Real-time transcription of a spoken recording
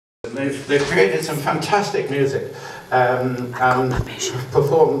and they've created some fantastic music and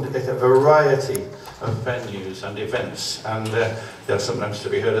performed at a variety of venues and events, and they're sometimes to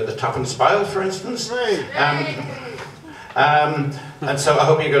be heard at the Tap and Spile, for instance. And so I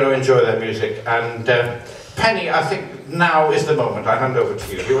hope you're going to enjoy their music. And Penny, I think now is the moment. I hand over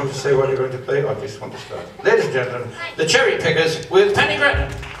to you. Do you want to say what you're going to play, or do you just want to start? Ladies and gentlemen, the Cherry Pickers with Penny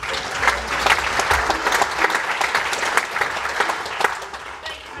Gretton.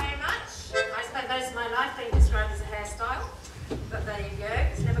 Thank you very much. I spent most of my life being described as a hairstyle, but there you go.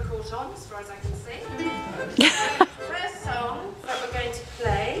 It's never caught on, as far as I can see. The first song that we're going to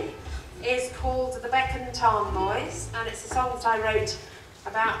play is called The Beck and Tarn Boys, and it's a song that I wrote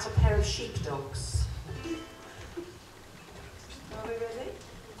about a pair of sheepdogs. Are we ready?